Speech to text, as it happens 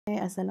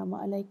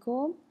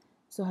Assalamualaikum.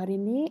 So hari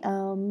ni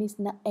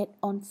Miss nak add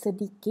on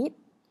sedikit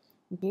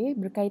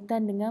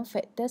berkaitan dengan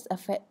factors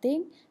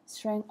affecting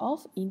strength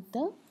of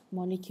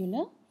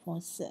intermolecular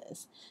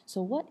forces. So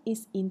what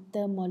is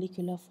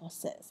intermolecular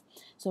forces?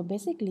 So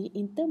basically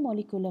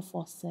intermolecular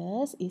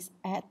forces is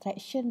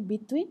attraction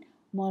between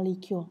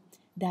molecule,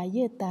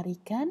 daya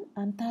tarikan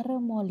antara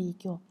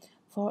molekul.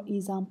 For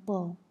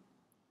example,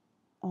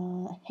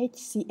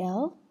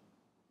 HCl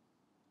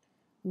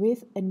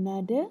with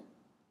another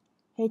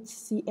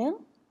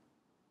HCl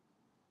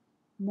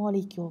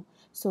molecule.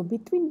 So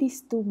between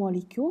these two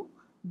molecules,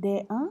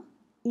 there are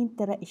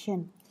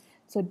interaction.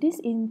 So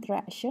this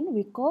interaction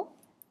we call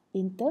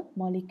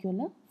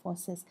intermolecular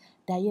forces.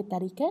 Daya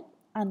tarikan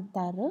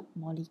antara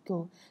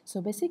molekul. So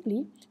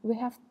basically, we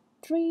have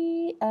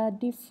three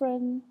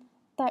different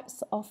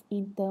types of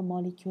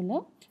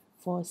intermolecular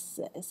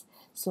forces.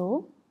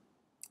 So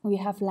we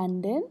have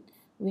London,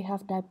 we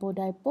have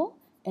dipole-dipole,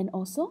 and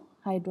also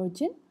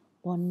hydrogen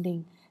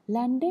bonding.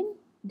 London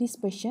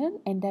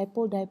dispersion and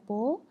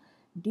dipole-dipole,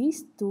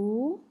 these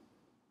two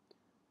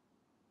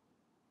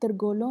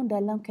tergolong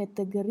dalam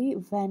kategori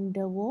van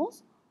der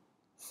Waals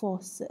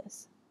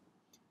forces.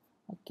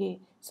 Okay,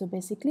 so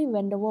basically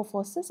van der Waals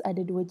forces ada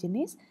dua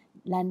jenis,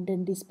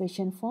 London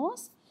dispersion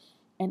force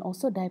and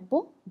also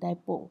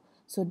dipole-dipole.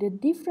 So the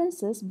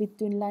differences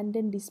between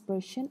London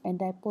dispersion and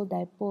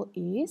dipole-dipole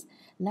is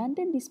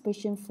London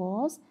dispersion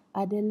force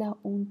adalah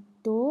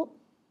untuk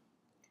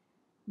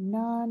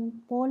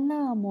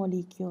non-polar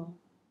molecule.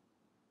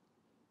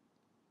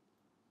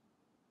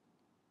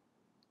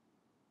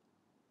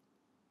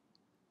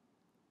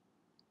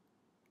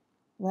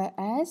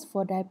 Whereas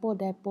for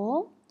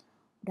dipole-dipole,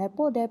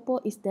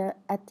 dipole-dipole is the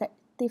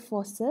attractive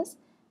forces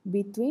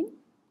between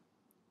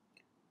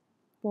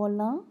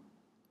polar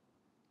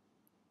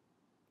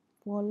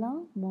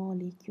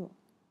molecule.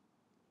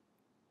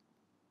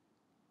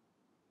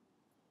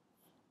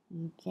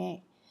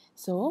 Okay,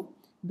 so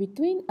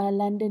between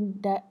London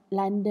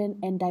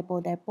and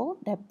dipole-dipole,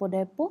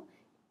 dipole-dipole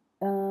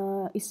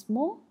is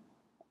more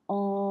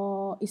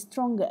or is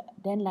stronger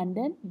than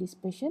London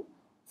dispersion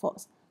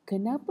force.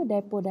 Kenapa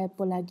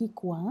dipole-dipole lagi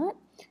kuat?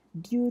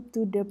 Due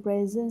to the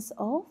presence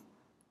of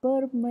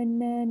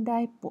permanent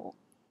dipole.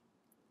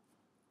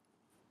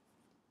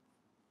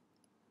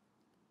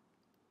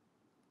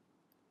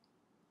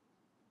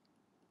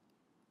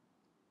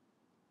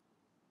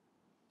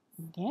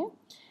 Okay,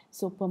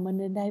 so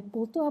permanent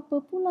dipole tu apa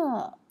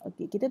pula?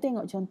 Okay, kita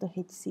tengok contoh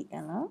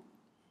HCl lah.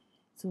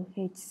 So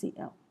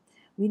HCl,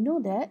 we know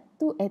that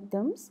two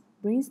atoms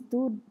brings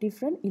two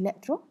different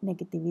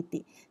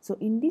electronegativity. So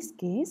in this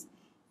case,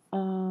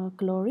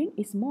 chlorine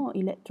is more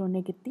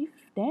electronegative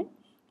than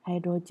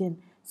hydrogen.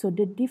 So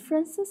the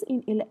differences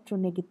in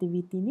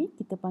electronegativity ni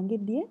kita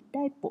panggil dia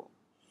dipole.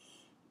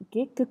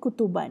 Okay,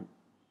 kekutuban.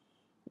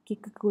 Okay,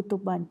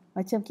 kekutuban.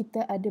 Macam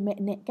kita ada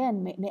magnet kan,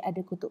 magnet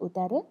ada kutub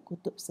utara,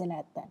 kutub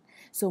selatan.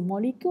 So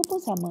molekul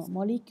pun sama,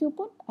 molekul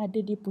pun ada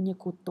dia punya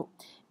kutub.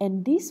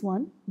 And this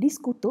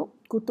kutub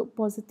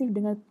positif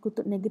dengan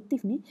kutub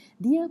negatif ni,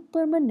 dia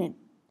permanent.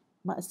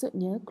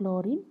 Maksudnya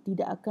klorin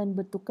tidak akan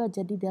bertukar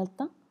jadi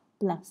delta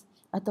plus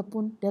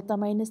ataupun delta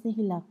minus ni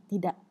hilang.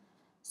 Tidak.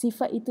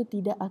 Sifat itu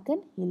tidak akan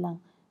hilang.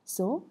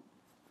 So,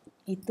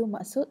 itu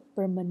maksud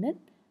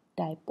permanent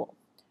dipole.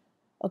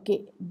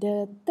 Okay,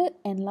 the third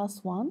and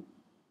last one,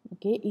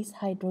 okay, is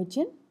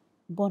hydrogen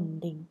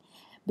bonding.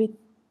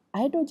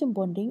 Hydrogen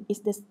bonding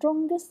is the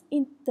strongest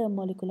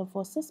intermolecular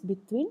forces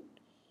between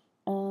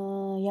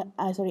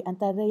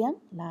antara yang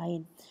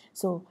lain.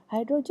 So,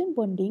 hydrogen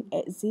bonding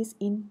exists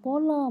in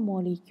polar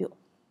molecule.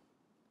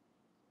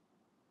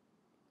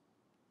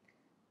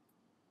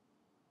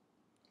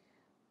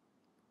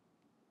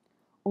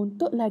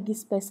 Untuk lagi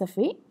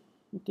spesifik,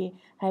 okay,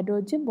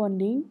 hydrogen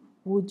bonding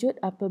wujud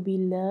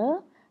apabila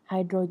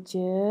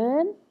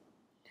hydrogen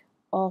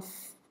of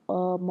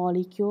a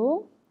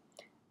molecule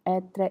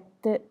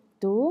attracted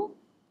to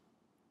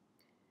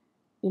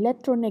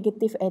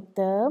electronegative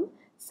atom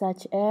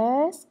such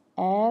as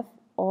F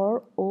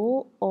or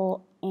O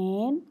or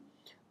N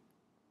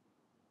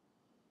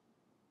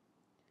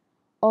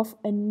of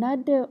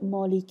another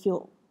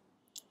molecule.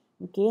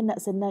 Okay,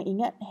 nak senang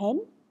ingat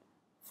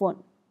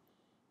handphone.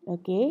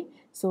 Okay,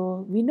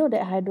 so we know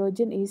that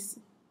hydrogen is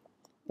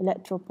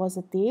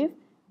electropositive.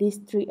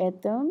 These three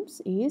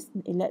atoms is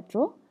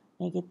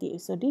electronegative.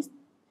 So this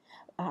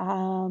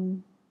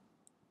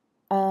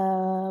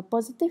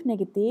positive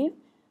negative,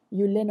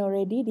 you learn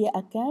already, dia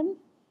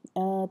akan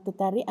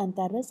tertarik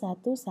antara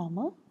satu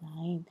sama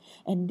lain.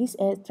 And this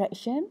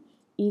attraction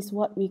is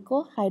what we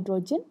call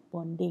hydrogen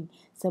bonding.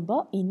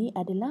 Sebab ini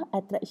adalah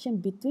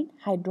attraction between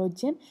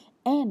hydrogen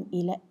and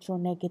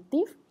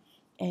electronegative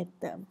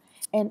atom.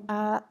 And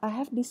I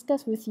have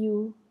discussed with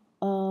you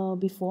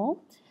before,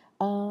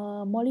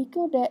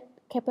 molecule that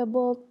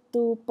capable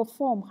to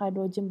perform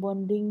hydrogen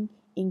bonding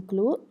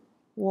include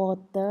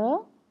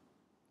water,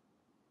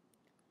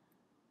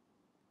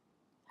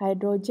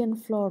 hydrogen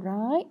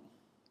fluoride,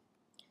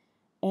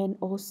 and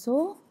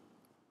also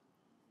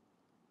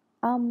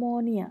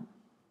ammonia.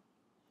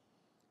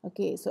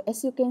 Okay, so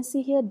as you can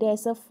see here,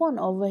 there's a font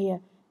over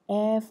here,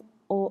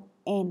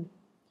 FON.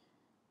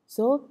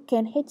 So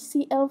can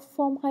HCl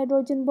form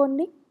hydrogen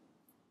bonding?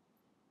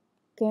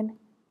 Can,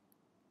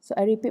 so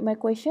I repeat my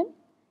question.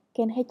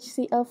 Can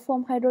HCl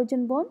form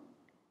hydrogen bond?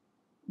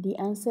 The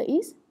answer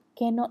is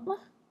cannot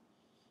lah.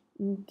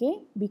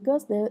 Okay,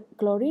 because the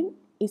chlorine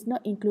is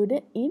not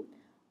included in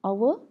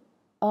our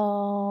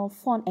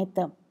font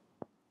atom.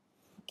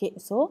 Okay,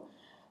 so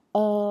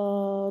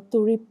to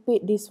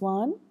repeat this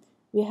one,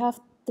 we have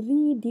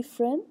three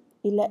different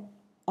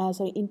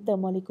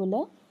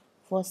intermolecular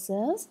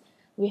forces.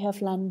 We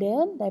have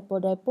London,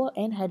 dipole-dipole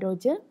and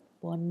hydrogen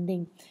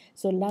bonding.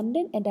 So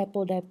London and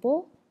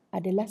dipole-dipole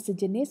adalah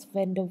sejenis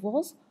van der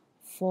Waals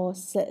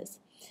forces.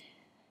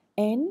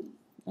 And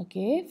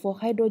okay, for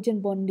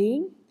hydrogen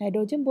bonding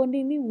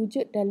ni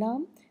wujud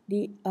dalam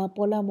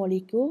polar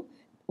molecule.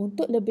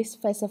 Untuk lebih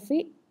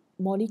spesifik,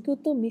 molekul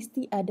tu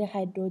mesti ada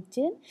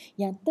hidrogen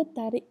yang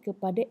tertarik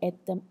kepada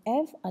atom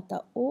F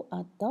atau O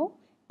atau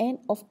N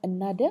of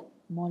another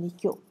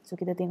molecule. So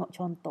kita tengok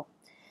contoh.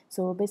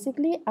 So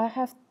basically I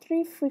have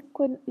 3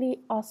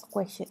 frequently asked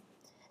questions.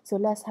 So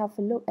let's have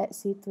a look at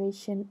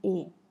situation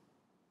A.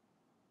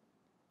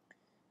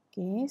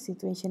 Okay,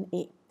 situation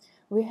A.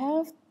 We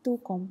have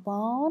 2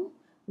 compound.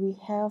 We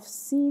have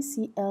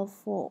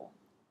CCl4.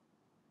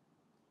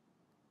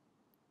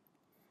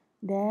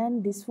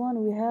 Then this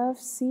one we have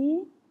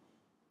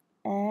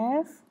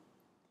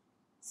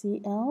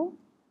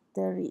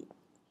CFCl3.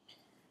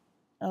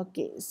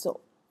 Okay, so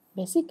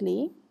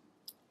basically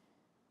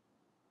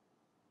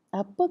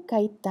apa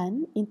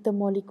kaitan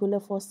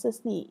intermolecular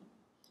forces ni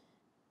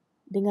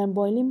dengan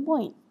boiling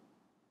point?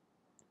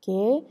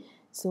 Okay,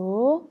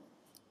 so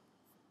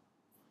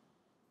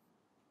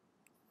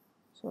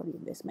sorry,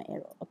 there's my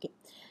error. Okay,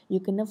 you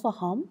kena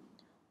faham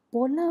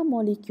polar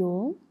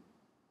molecule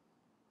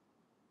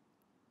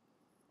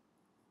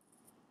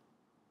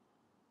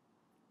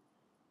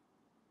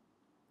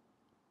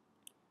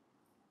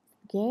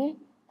okay,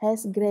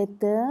 has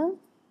greater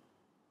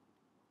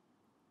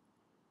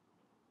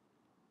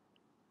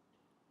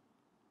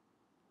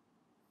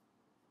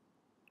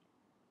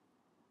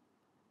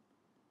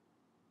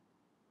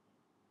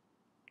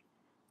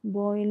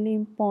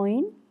boiling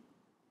point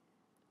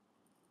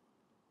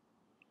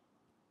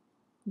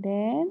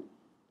than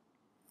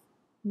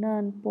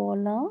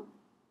non-polar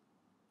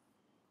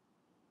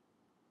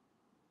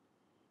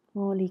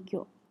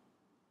molecule.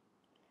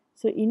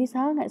 So ini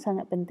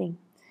sangat-sangat penting.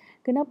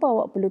 Kenapa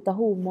awak perlu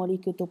tahu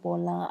molekul tu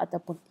polar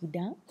ataupun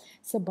tidak?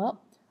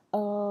 Sebab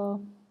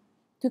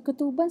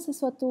keketuban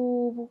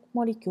sesuatu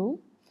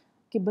molekul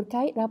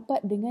berkait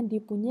rapat dengan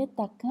dia punya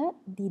takat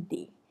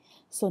didih.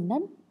 So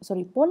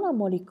polar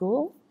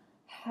molecule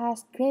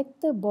has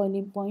greater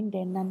boiling point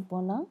than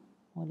non-polar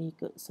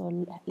molecule. So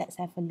let's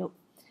have a look.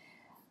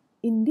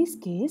 In this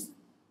case,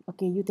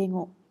 okay, you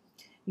tengok.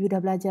 You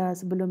dah belajar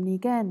sebelum ni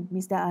kan?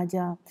 Miss dah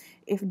ajar.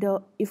 If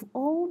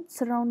all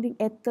surrounding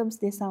atoms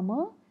dia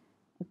sama,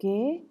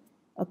 okay,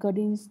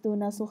 according to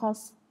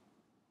Nasuha's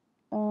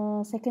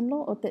second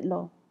law or third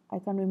law,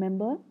 I can't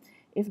remember.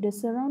 If the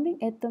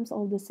surrounding atoms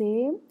all the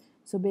same,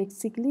 so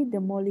basically the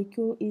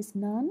molecule is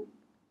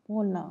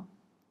non-polar.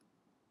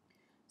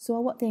 So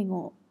awak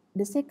tengok,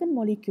 the second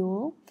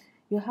molecule,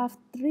 you have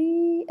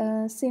 3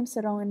 same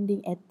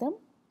surrounding atom.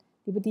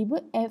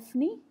 Tiba-tiba F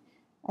ni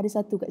ada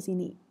satu kat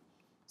sini.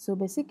 So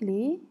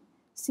basically,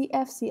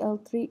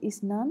 CFCl3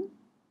 is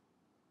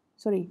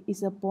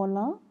a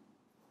polar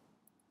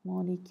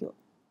molecule.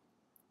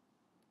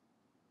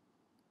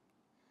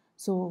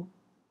 So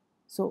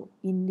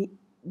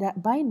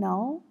by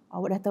now,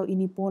 awak dah tahu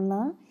ini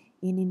polar,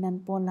 ini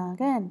non-polar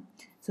kan?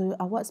 So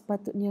awak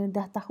sepatutnya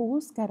dah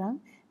tahu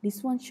sekarang, this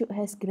one should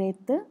has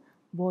greater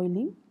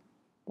boiling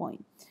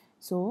point.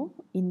 So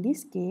in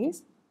this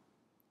case,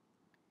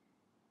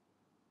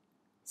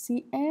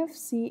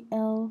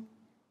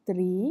 CFCl3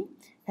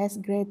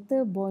 has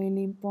greater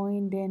boiling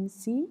point than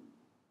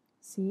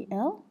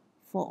CCl4.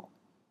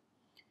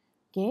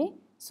 Okay,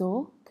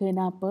 so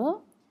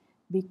kenapa?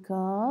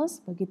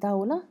 Because bagi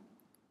tahulah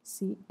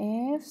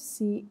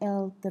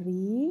CFCl3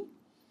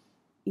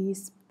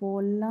 is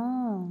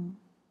polar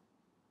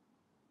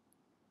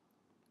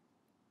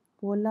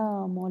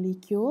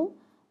molecule,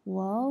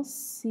 while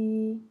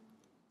CCl4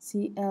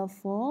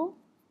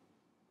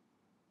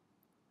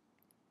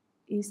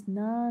 is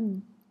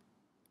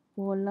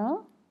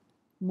non-polar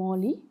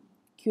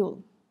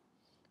molecule.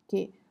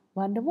 Okay,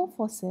 van der Waals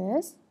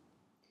forces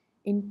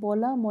in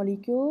polar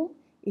molecule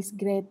is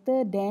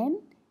greater than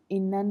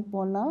in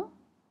non-polar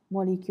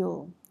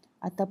molecule.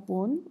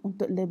 Ataupun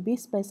untuk lebih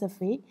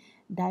spesifik,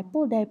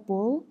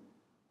 dipole-dipole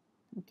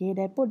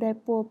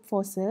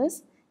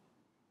forces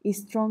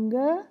is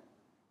stronger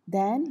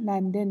than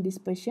London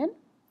dispersion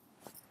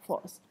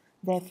force.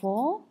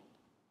 Therefore,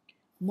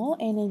 more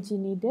energy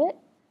needed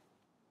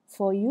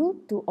for you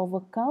to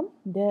overcome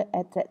the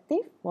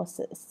attractive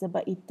forces.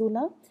 Sebab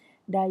itulah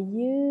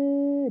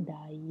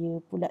daya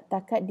pula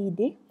takat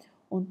didih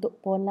untuk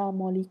polar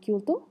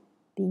molecule tu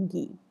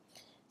tinggi.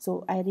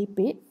 So I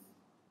repeat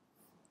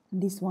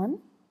this one.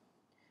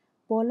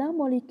 polar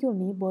molekul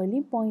ni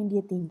boiling point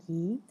dia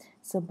tinggi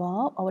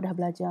sebab awak dah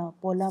belajar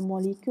polar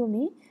molekul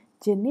ni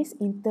jenis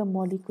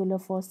intermolecular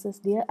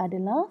forces dia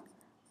adalah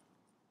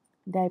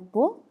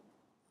dipole.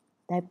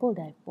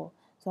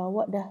 So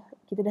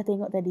kita dah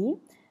tengok tadi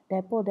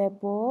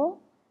dipole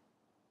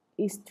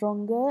is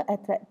stronger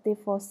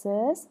attractive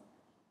forces,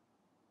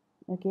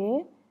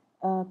 okay,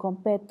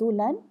 compared to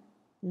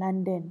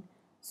London.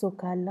 So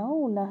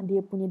kalaulah dia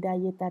punya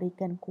daya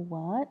tarikan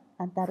kuat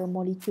antara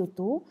molekul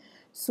tu,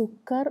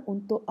 sukar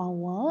untuk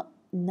awak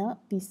nak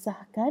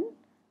pisahkan,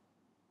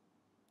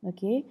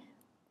 okay,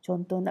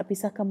 contoh nak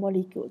pisahkan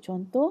molekul.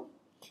 Contoh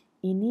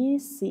ini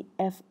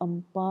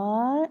CF4,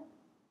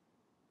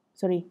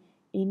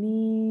 ini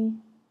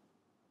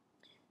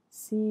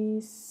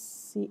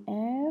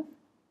CCF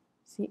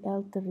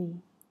Cl3.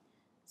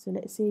 So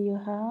let's say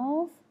you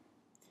have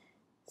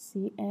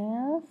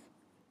CF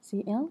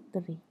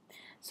Cl3.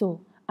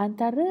 So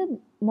antara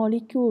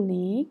molekul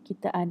ni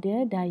kita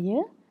ada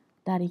daya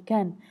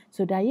tarikan.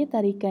 So daya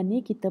tarikan ni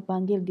kita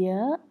panggil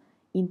dia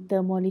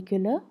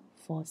intermolecular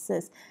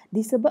forces.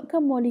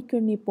 Disebabkan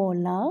molekul ni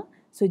polar,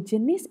 so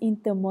jenis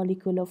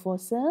intermolecular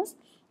forces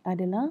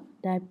adalah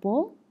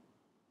dipole.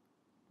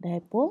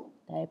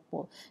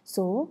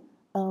 So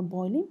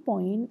boiling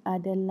point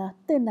adalah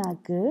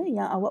tenaga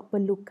yang awak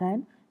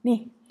perlukan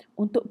ni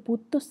untuk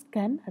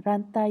putuskan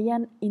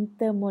rantaian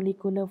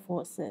intermolecular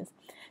forces.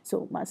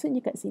 So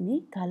maksudnya kat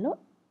sini kalau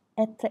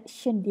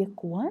attraction dia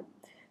kuat,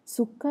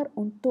 sukar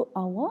untuk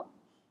awak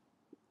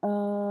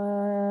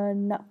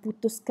nak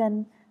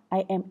putuskan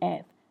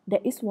IMF.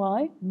 That is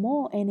why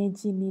more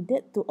energy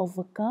needed to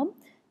overcome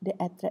the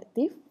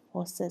attractive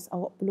forces.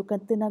 Awak perlukan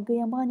tenaga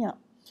yang banyak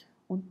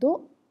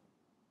untuk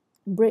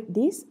break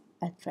this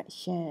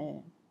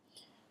attraction.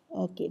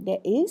 Okay,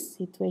 that is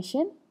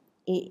situation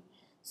A.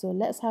 So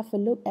let's have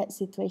a look at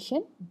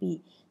situation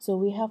B. So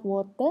we have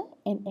water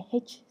and a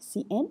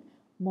HCN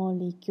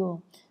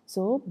molecule.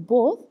 So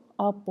both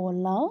are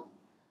polar,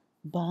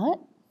 but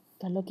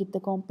kalau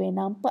kita compare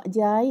nampak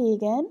je air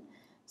kan.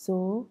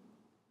 So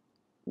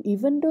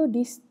even though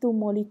these two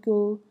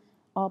molecules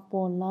are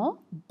polar,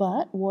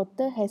 but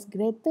water has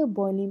greater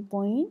boiling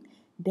point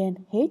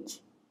than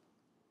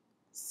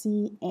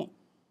HCN.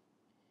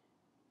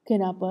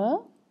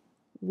 Kenapa?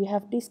 We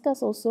have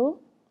discussed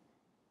also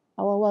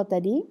awal-awal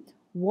tadi,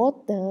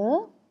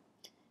 water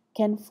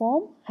can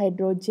form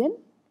hydrogen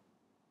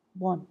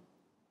bond.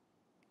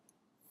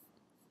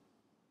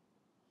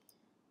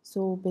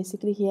 So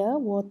basically here,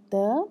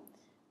 water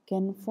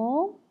can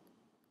form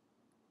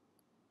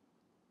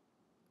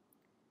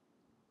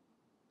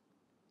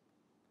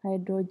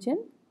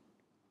hydrogen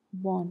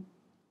bond.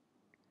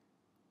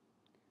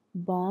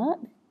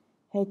 But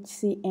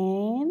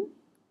HCN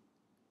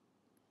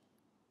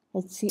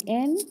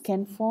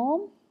can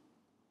form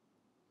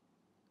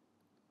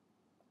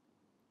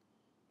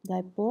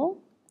dipole.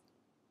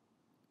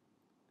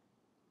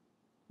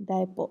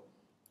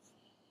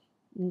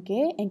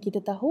 Okay, and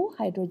kita tahu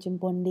hydrogen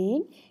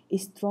bonding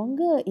is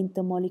stronger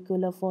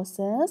intermolecular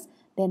forces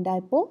than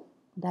dipole.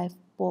 That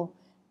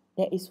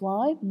is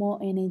why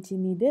more energy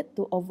needed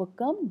to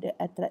overcome the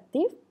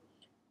attractive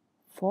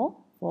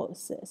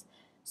forces.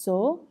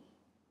 So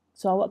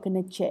awak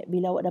kena check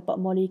bila awak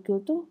dapat molekul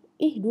tu,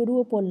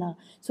 dua-dua polar.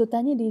 So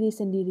tanya diri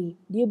sendiri,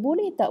 dia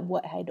boleh tak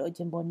buat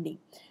hydrogen bonding?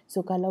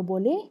 So kalau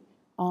boleh,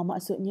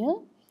 maksudnya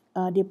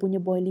dia punya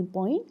boiling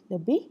point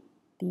lebih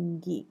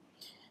tinggi.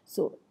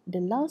 So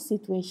the last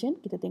situation,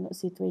 kita tengok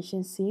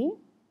situation C.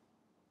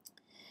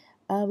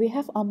 We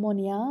have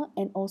ammonia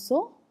and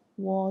also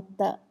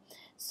water.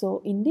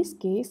 So in this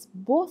case,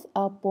 both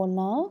are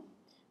polar.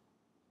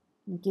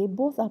 Okay,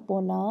 both are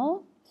polar.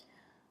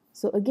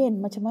 So again,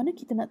 macam mana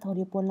kita nak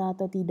tahu dia polar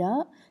atau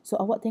tidak? So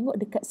awak tengok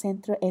dekat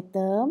central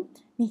atom.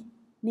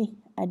 Ni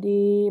ada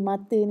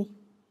mata ni.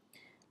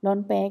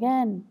 Lone pair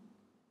kan?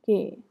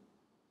 Okay.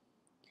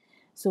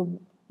 So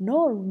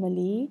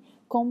normally,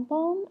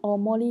 compound or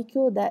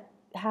molecule that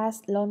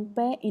has lone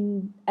pair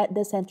at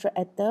the central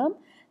atom,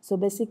 so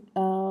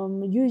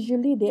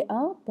usually they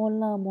are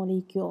polar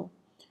molecule.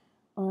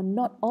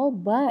 Not all,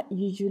 but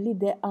usually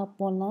they are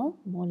polar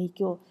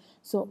molecule.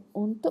 So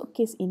untuk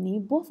case ini,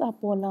 both are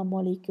polar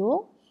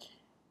molecule.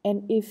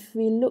 And if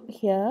we look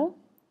here,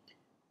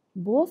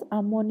 both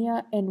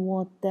ammonia and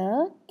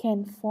water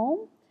can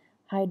form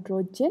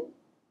hydrogen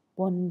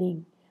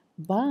bonding.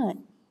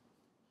 But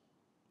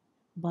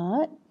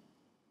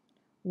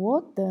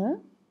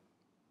water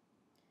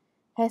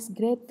has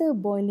greater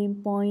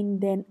boiling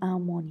point than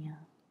ammonia.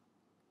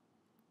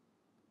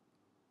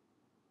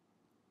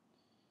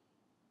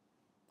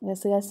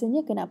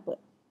 Rasa-rasanya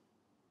kenapa?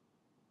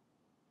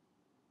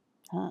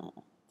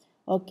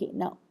 Okay,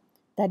 now.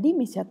 Tadi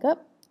Miss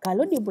cakap,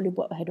 kalau dia boleh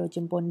buat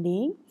hydrogen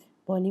bonding,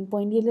 boiling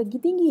point dia lagi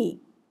tinggi.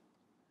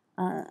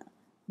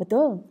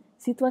 Betul.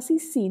 Situasi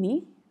C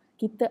ni,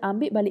 kita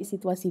ambil balik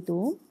situasi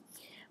tu,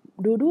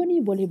 dua-dua ni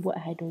boleh buat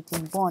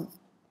hydrogen bond.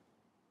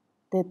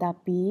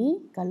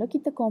 Tetapi, kalau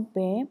kita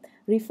compare,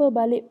 refer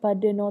balik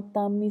pada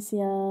nota Miss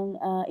yang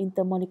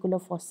intermolecular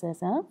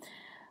forces.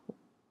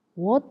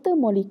 Water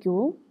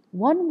molecule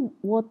one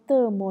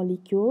water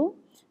molecule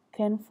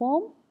can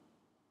form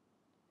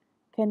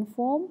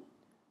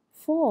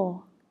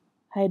 4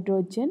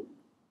 hydrogen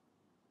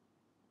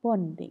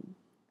bonding,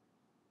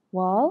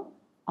 while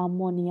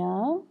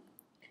ammonia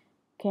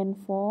can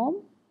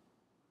form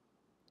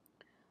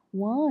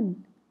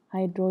 1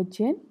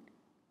 hydrogen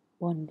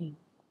bonding.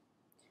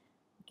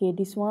 Okay,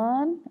 this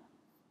one,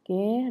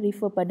 okay,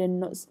 refer pada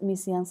notes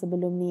Miss yang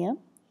sebelum ni ya.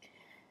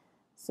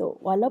 So,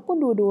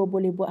 walaupun dua-dua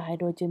boleh buat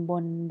hydrogen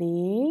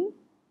bonding,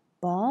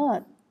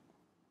 but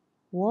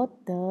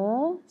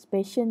water,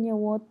 specialnya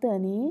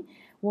water ni,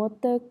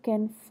 water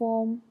can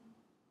form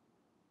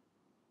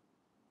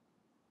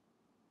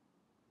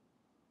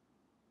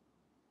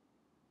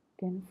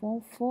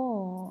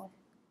four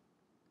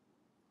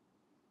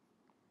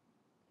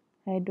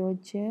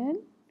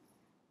hydrogen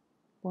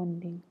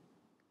bonding.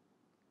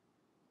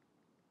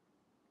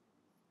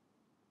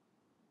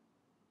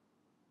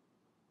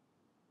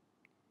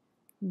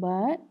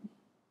 But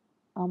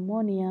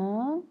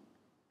ammonia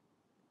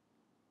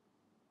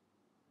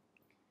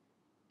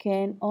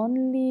can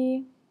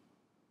only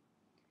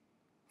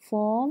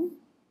form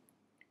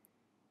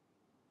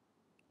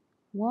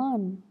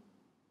 1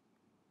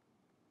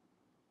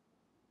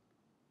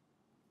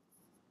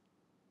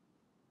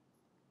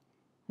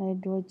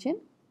 hydrogen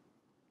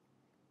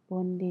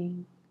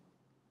bonding.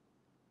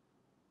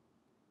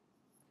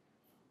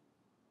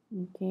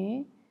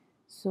 Okay,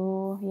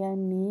 so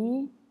yang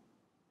ni,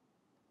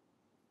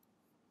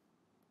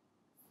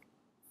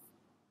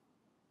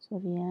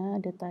 sorry ya,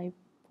 ada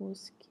typo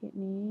sikit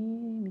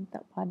ni,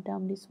 minta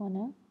padam this one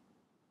ya.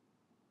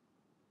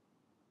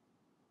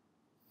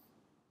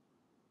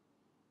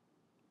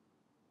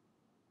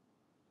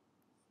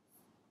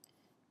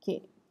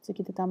 Okay, so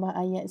kita tambah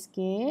ayat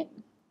sikit.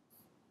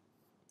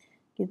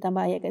 Kita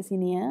tambah ayat kat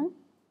sini ya.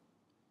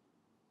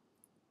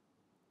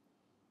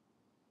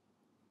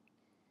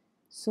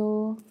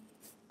 So,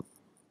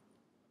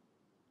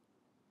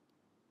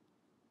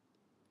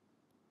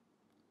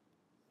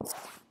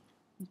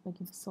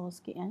 bagi besar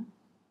sikit ya.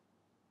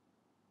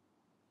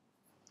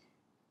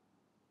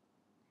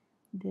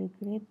 The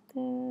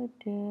greater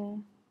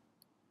the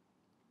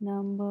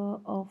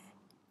number of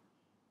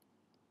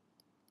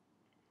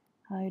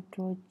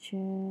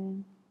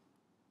hydrogen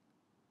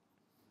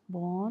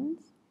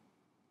bonds,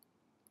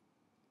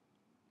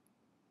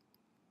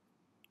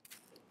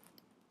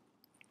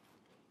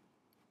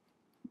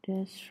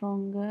 the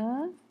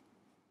stronger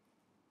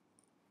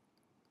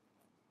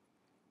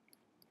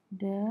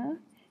the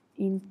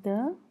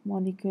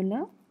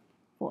intermolecular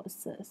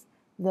forces.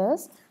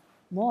 Thus,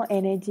 more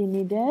energy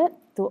needed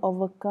to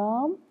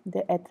overcome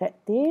the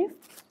attractive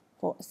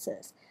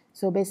forces.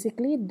 So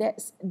basically, that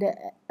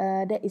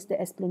is the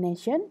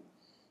explanation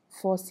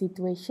for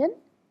situation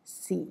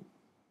C.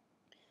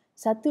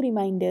 Satu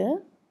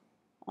reminder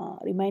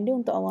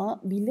untuk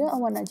awak, bila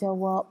awak nak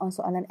jawab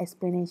soalan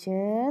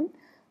explanation,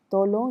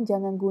 tolong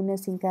jangan guna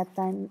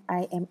singkatan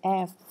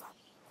IMF.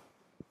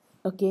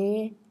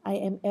 Okay,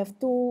 IMF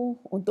tu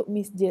untuk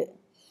Miss je.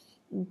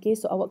 Okay,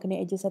 so awak kena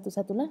adjust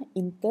satu-satulah,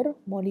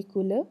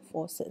 intermolecular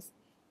forces.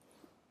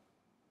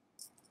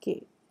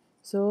 Okay,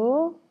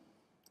 so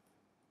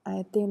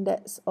I think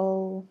that's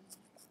all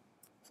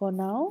for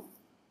now.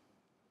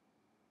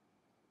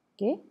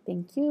 Okay,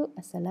 thank you.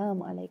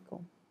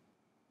 Assalamualaikum.